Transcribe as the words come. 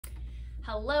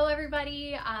Hello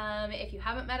everybody. If you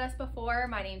haven't met us before,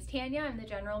 my name's Tanya. I'm the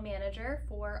general manager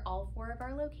for all 4 of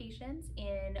our locations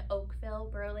in Oakville,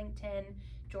 Burlington,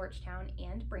 Georgetown,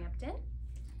 and Brampton.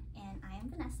 And I am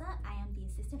Vanessa. I am the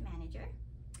assistant manager.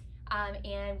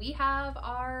 And we have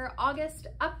our August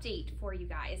update for you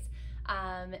guys.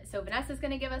 So Vanessa's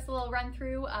going to give us a little run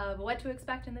through of what to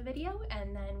expect in the video,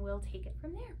 and then we'll take it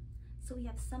from there. So we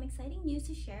have some exciting news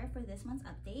to share for this month's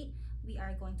update. We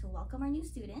are going to welcome our new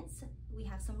students. We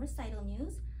have some recital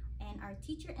news and our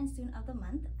teacher and student of the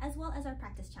month, as well as our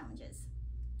practice challenges.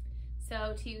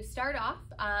 So to start off,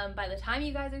 by the time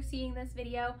you guys are seeing this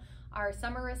video, our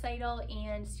summer recital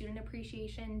and student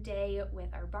appreciation day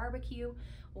with our barbecue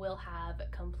will have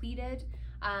completed.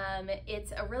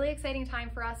 It's a really exciting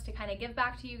time for us to kind of give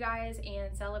back to you guys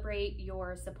and celebrate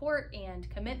your support and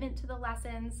commitment to the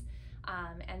lessons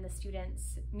and the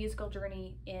students' musical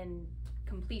journey in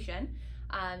completion.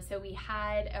 So we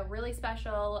had a really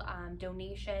special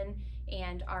donation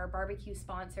and our barbecue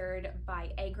sponsored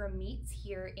by Agra Meats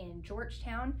here in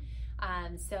Georgetown.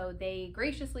 So they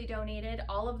graciously donated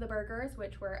all of the burgers,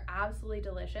 which were absolutely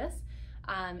delicious.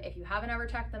 If you haven't ever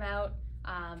checked them out,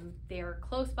 they're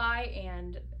close by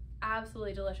and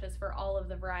absolutely delicious for all of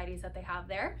the varieties that they have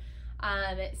there.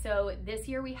 So this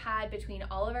year we had, between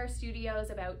all of our studios,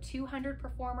 about 200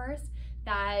 performers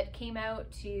that came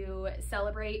out to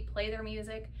celebrate, play their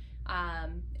music,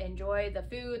 enjoy the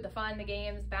food, the fun, the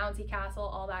games, bouncy castle,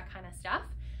 all that kind of stuff.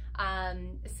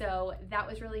 So that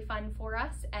was really fun for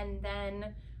us. And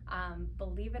then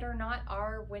believe it or not,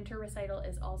 our winter recital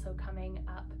is also coming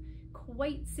up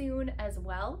quite soon as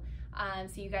well.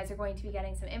 So you guys are going to be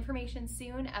getting some information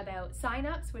soon about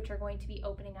signups, which are going to be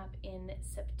opening up in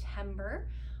September.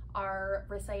 Our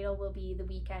recital will be the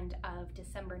weekend of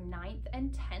December 9th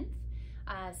and 10th.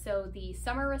 So the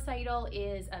summer recital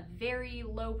is a very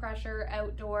low pressure,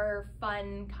 outdoor,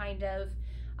 fun kind of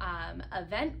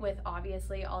event with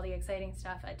obviously all the exciting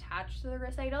stuff attached to the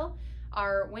recital.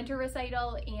 Our winter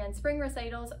recital and spring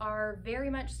recitals are very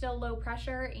much still low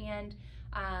pressure and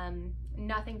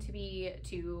nothing to be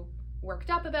too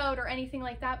worked up about or anything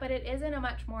like that, but it is in a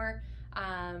much more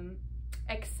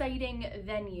exciting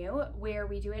venue where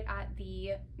we do it at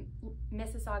the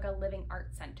Mississauga Living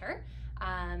Arts Center.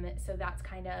 So that's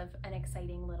kind of an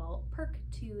exciting little perk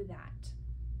to that.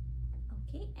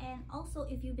 Okay, and also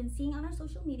if you've been seeing on our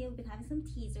social media, we've been having some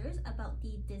teasers about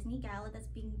the Disney Gala that's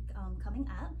been coming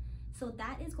up. So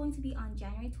that is going to be on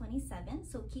January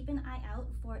 27th, so keep an eye out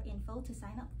for info to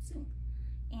sign up soon.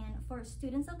 And for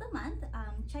students of the month,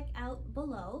 check out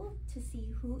below to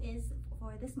see who is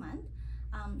for this month.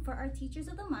 For our teachers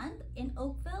of the month, in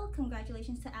Oakville,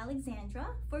 congratulations to Alexandra.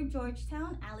 For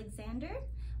Georgetown, Alexander.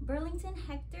 Burlington,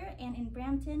 Hector. And in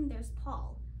Brampton, there's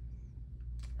Paul.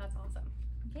 That's awesome.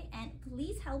 Okay, and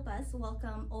please help us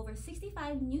welcome over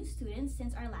 65 new students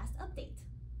since our last update.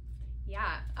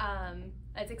 Yeah,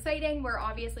 it's exciting. We're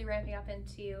obviously ramping up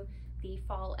into the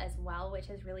fall as well, which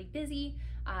is really busy.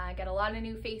 Got a lot of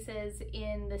new faces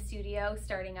in the studio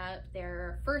starting up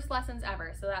their first lessons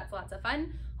ever, so that's lots of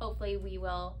fun. Hopefully we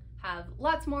will have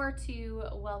lots more to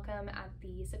welcome at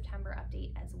the September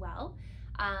update as well.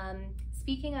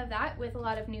 Speaking of that, with a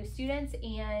lot of new students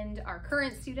and our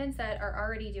current students that are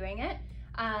already doing it,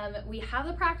 we have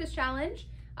the practice challenge,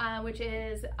 which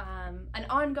is an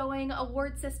ongoing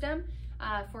award system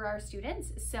for our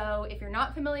students. So if you're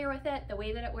not familiar with it, the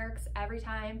way that it works, every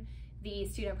time the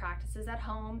student practices at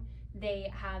home,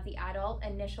 they have the adult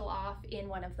initial off in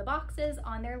one of the boxes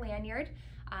on their lanyard.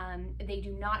 They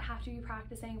do not have to be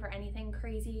practicing for anything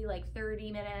crazy like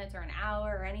 30 minutes or an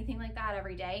hour or anything like that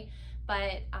every day,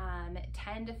 but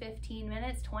 10 to 15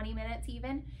 minutes, 20 minutes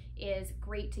even, is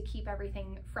great to keep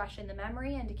everything fresh in the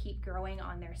memory and to keep growing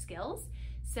on their skills.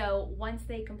 So once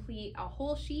they complete a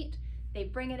whole sheet, they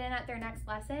bring it in at their next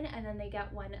lesson, and then they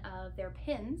get one of their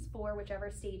pins for whichever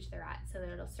stage they're at. So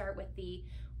it'll start with the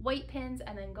white pins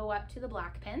and then go up to the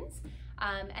black pins.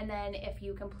 And then if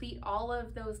you complete all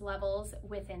of those levels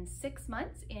within 6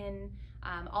 months in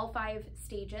all 5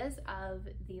 stages of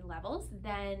the levels,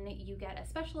 then you get a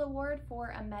special award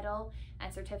for a medal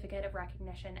and certificate of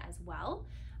recognition as well.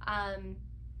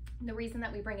 The reason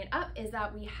that we bring it up is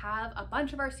that we have a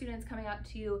bunch of our students coming up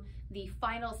to the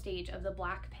final stage of the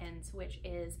black pins, which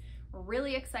is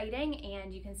really exciting,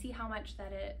 and you can see how much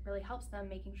that it really helps them,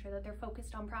 making sure that they're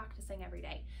focused on practicing every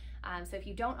day. So if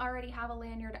you don't already have a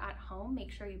lanyard at home,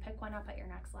 make sure you pick one up at your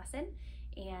next lesson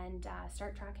and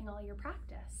start tracking all your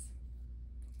practice.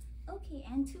 Okay,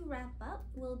 and to wrap up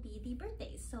will be the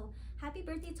birthdays. So happy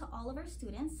birthday to all of our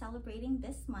students celebrating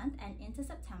this month and into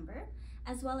September,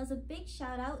 as well as a big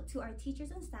shout out to our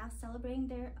teachers and staff celebrating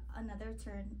their another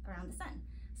turn around the sun.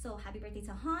 So happy birthday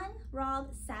to Han, Rob,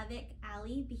 Savik,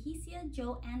 Ali, Behesia,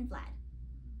 Joe, and Vlad.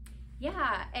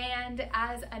 Yeah, and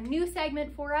as a new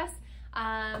segment for us,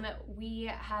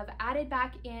 we have added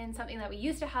back in something that we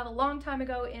used to have a long time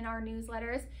ago in our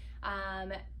newsletters,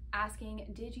 asking,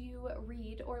 did you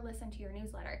read or listen to your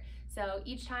newsletter? So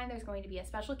each time there's going to be a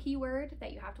special keyword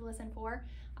that you have to listen for,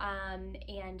 and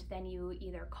then you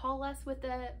either call us with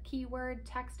the keyword,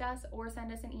 text us, or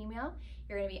send us an email.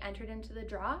 You're going to be entered into the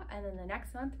draw, and then the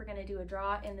next month we're going to do a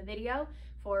draw in the video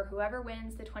for whoever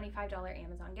wins the $25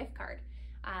 Amazon gift card.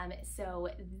 So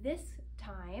this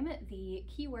time the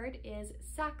keyword is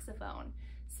saxophone.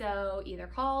 So either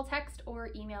call, text, or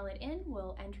email it in.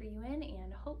 We'll enter you in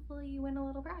and hopefully you win a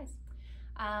little prize.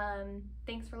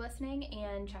 Thanks for listening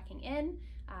and checking in.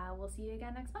 We'll see you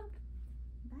again next month.